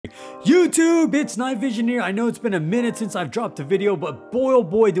YouTube, it's Night Vision here. I know it's been a minute since I've dropped a video, but boy oh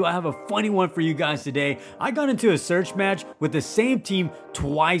boy do I have a funny one for you guys today. I got into a search match with the same team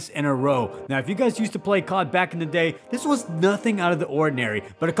twice in a row. Now, if you guys used to play COD back in the day, this was nothing out of the ordinary.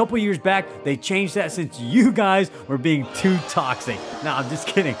 But a couple years back, they changed that since you guys were being too toxic. Nah, I'm just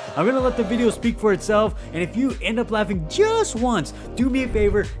kidding. I'm gonna let the video speak for itself, and if you end up laughing just once, do me a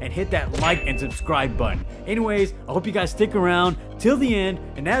favor and hit that like and subscribe button. Anyways, I hope you guys stick around till the end,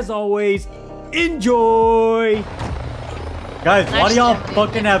 and as always, enjoy! Guys, why do y'all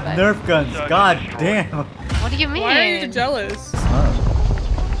fucking have Nerf guns? God damn. What do you mean? Why are you jealous?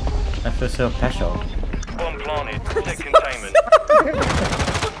 I feel so special. Bomb planted. Set containment.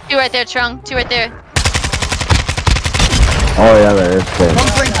 Two right there, Trung. Two right there. Oh yeah, there is.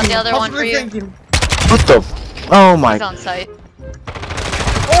 On the other one for you. What the? Oh my. He's on site.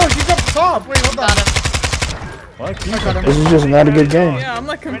 Oh, she's up top. Wait, hold on. Got him. What? This is just not a good game. Yeah, I'm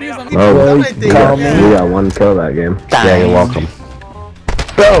like confused. I'm Oh, like, we got one kill that game. Yeah, you're welcome.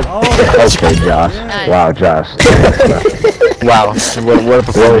 Go! Oh, okay, Josh. Nice. Wow, Josh. Wow, what a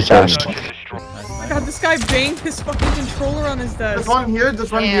performance, Josh. oh my god, this guy banged his fucking controller on his desk. There's one here,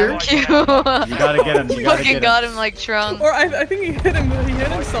 there's one here. Cute. You gotta get him. You gotta Fucking get got him. him like Trung. Or I think he hit him. He hit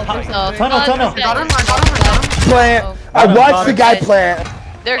himself or something. Oh, Tunnel, tunnel. I got him, I got him, I got him. Plant. I watched the guy plant.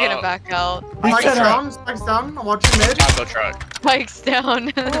 They're gonna back out. Spikes down, I'm watching mid. Taco truck. Spikes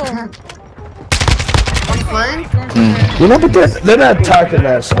down. I'm playing. You know, but they're not talking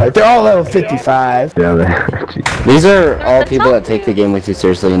us. Like, they're all level 55. Yeah, these are all people that take the game way too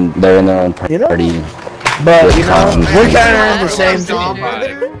seriously, and they're in their own party. You know? But, you know, we're kind of in the same Job, thing.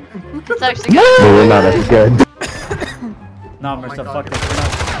 brother. It's actually good. But we're not as good. Nah, Mr. God. Fuck this.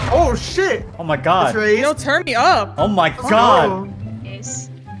 Oh shit! Oh my god. Yo, turn me up. Oh my god. Nice.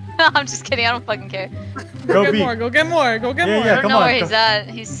 I'm just kidding. I don't fucking care. Go Get B. more. Go get more. Go get Yeah, more. yeah, I don't come know on, where go. he's at.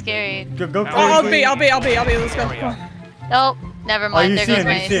 He's scary. Go. I'll be. Let's go. Nope. Never mind. you There see goes him,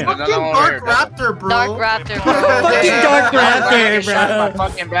 my you see ace. him. Fucking Dark Raptor, bro. Dark Raptor, bro. Fucking Dark Raptor, Shot in my bro.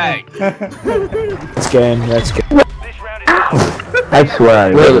 fucking bag. That's game. That's game. This round is I swear I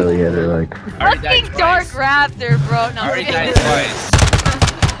really hit her like. Fucking Dark Raptor, bro. No, I'm Already just died kidding. twice.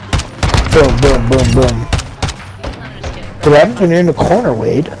 Boom, boom, boom, boom. I'm just kidding. What happened when you're in the corner,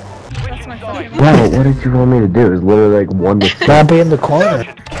 Wade? That's my fucking. Wow, what did you want me to do? It was literally like 1 to 6. Not be in the corner.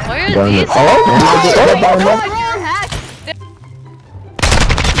 Where are Done these? it. Oh my god, you're hacked.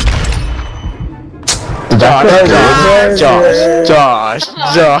 Josh.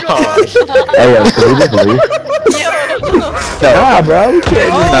 Hey, yo, can we just leave? Nah, bro. We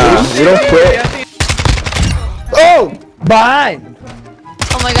can't We don't quit. Oh! Behind!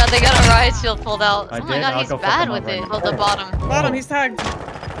 Oh my god, they got a riot shield pulled out. I Oh my did? god, I'll he's go fuck bad him with up it. right Hold the bottom. Bottom, he's tagged.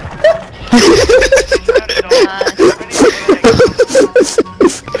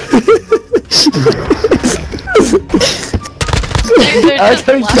 They're I just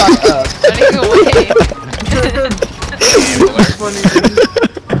think shot up. running away.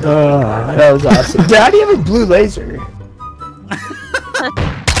 That was awesome. Dude, how do you have a blue laser?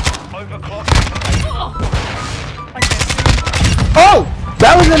 Oh!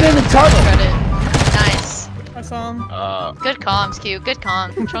 That was in the tunnel! Credit. Nice. I saw him. Good comms, Q. Good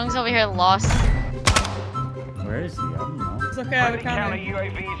comms. Trung's over here lost. Where is he? I don't know. It's okay, I have a counter counter.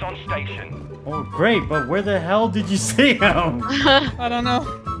 UAVs on station. Oh, great, but where the hell did you see him? I don't know.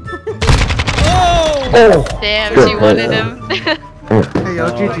 Oh! Oh! Damn, Good she wanted him. Hey yo,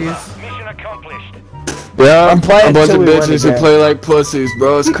 GG's. Mission accomplished. Yeah, I'm playing a bunch of till we win bitches who again. play like pussies,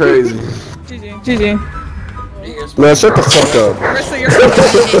 bro. It's crazy. GG. Man, shut the fuck up. Marissa, you're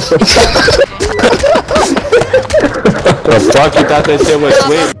The fuck you thought that shit was Stop,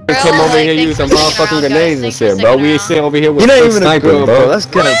 sweet? bro. Came over Like, here thanks using for sticking motherfucking around, grenades guys. and Thanks shit, for bro. sticking We around. sitting over here with You're not six even a sniper, group, bro. That's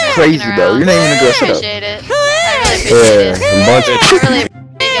kind of crazy, bro. You're not even a I girl. Shut up. appreciate it. I really appreciate it. Yeah, a bunch of. I really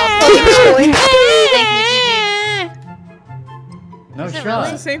appreciate y'all fucking showing. Thank you, No Is it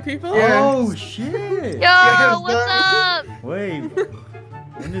shot. the same people? Oh shit. GG. Yo, what's up? Wait.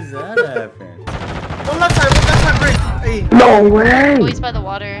 When does that happen? One left side break. Hey. No Oh, way! he's by the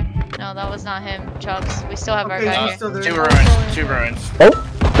water. No, that was not him, Chubbs. We still have our Okay, guy he's here. still there. Two ruins. Two ruins. Oh!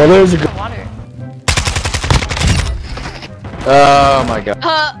 Well, there's a The good. water. Oh my god.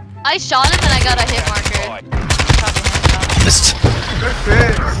 I shot him and I got a hit marker. Probably headshot. Good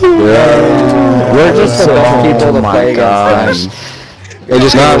fit. Yeah. We're just Oh supposed people to my play God. against us. They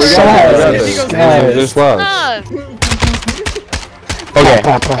just not Guys, together. Just love. Ah, Okay.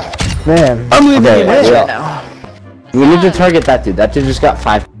 Man. I'm leaving Okay, you right yeah. now. We need to target that dude. That dude just got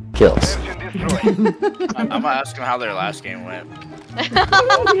 5 kills. I'm gonna ask him how their last game went.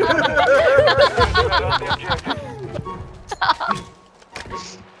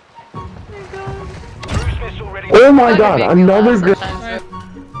 Oh my god, another good.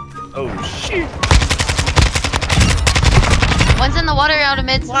 Oh shit. One's in the water out of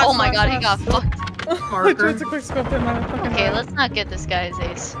mids. Oh my god, he got fucked. I tried to quick scope him on a fucking Okay, let's not get this guy's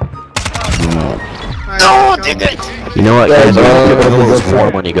ace. Oh, dang it! You know what, guys? You have to go to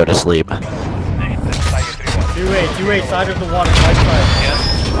warm when you go to sleep. 2-8, side of the water, right side.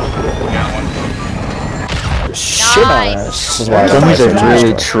 Got one. Shit on us. This is why Zombies are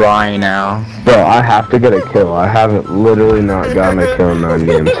really trying now. Bro, I have to get a kill. I haven't literally not gotten a kill in 9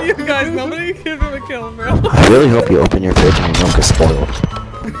 games. You guys, nobody give him a kill, bro. I really hope you open your fridge and your milk is spoiled.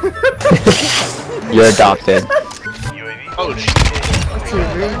 You're adopted. Oh shit.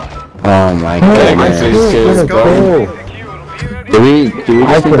 Oh my goodness. Let's go. Do we I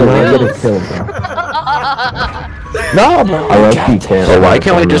just could need not to get a live? kill, bro. No, bro. I love PK. So why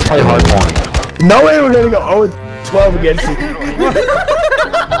can't we just play hardcore? No way we're gonna go 0-12 against you.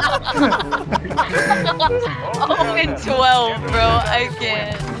 0-12, bro. I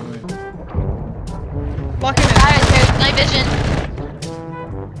can't. Lock him in. Guys, there's night vision.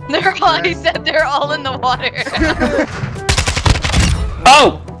 They're all, he said they're all in the water.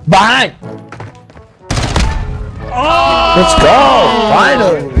 Oh! Behind! Oh! Let's go!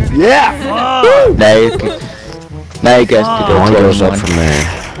 Finally! Yeah! Now you guys can go One to goes up one. from there.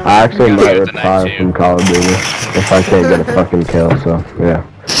 I actually You might gotta get the retire knife, from too. Call of Duty if I can't get a fucking kill, so yeah.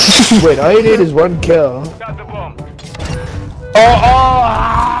 Wait, all you need is one kill.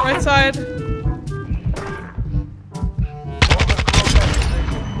 Right side.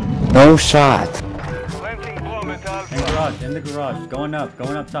 No shot. In the garage, going up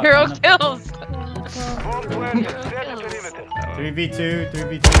top. Hero going up. kills. 3v2.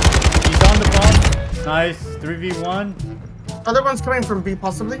 He's on the bomb. Nice. 3v1. Other one's coming from B,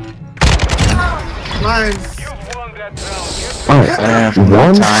 possibly. Nice. Alright,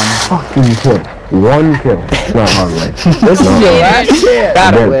 one fucking kill. One kill. It's not hard way. This is your last chance. I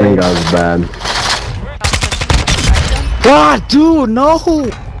didn't think I was bad. God, dude, no!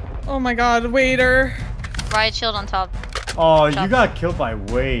 Oh my god, waiter. Riot shield on top. Oh, you got killed by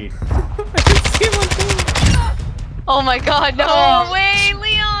Wade. I can see him on top. Oh my god, no way,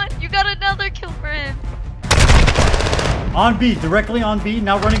 Leon! You got another kill for him. On B, directly on B.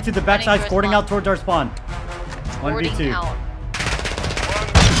 Now running to the backside, to our squirting spawn. out towards our spawn. Boarding 1v2. out.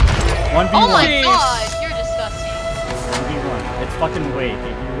 1v1. Oh my god, you're disgusting. 1v1. It's fucking Wade. If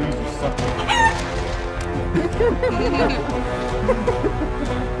you lose, you suck.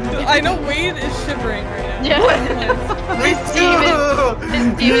 I know Wade is shivering right now. Yeah. His team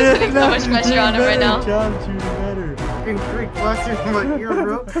is putting so much pressure on him right now. John, shoot better. Fucking Greek blasting from my ear,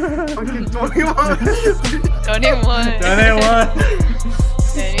 bro. Fucking 21. 21. Done it one.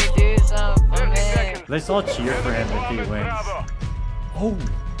 Can you do something for me? Let's all cheer for him if he wins. Oh.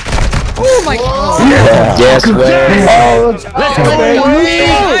 Oh my god. Yeah. Yes, Wade. Oh, let's go,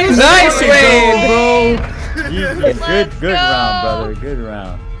 Wade. Nice, Wade. Good round, brother. Good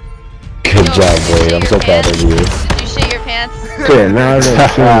round. Good job, Wade. I'm so proud of you. Did you shit your pants? Dude, now they're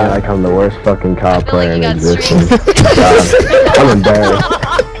seeing me like I'm the worst fucking cop I feel player like you in got existence. streaks. God, I'm embarrassed.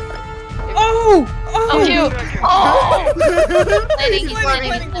 Oh! Oh, you! Oh! Planning, he's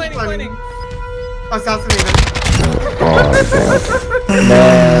planning, he's planning. Planning. Assassinated. Oh,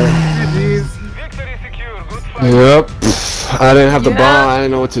 Man. GG's. Yep. I didn't have the bomb. I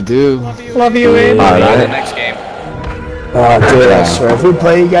didn't know what to do. Love you, Wade. The Alright. next game. Oh, dude, I swear, if we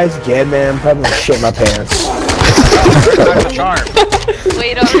play you guys again, man, I'm probably gonna shit my pants. That's a charm.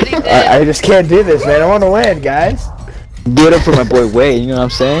 Wade already did. I just can't do this, man. I want to win, guys. Do it up for my boy Wade, you know what I'm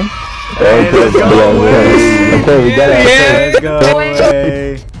saying? Let's go, Wade. Okay, we got it. Let's go,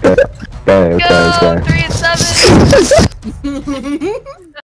 Wade. Okay, Go! okay. 3 and 7!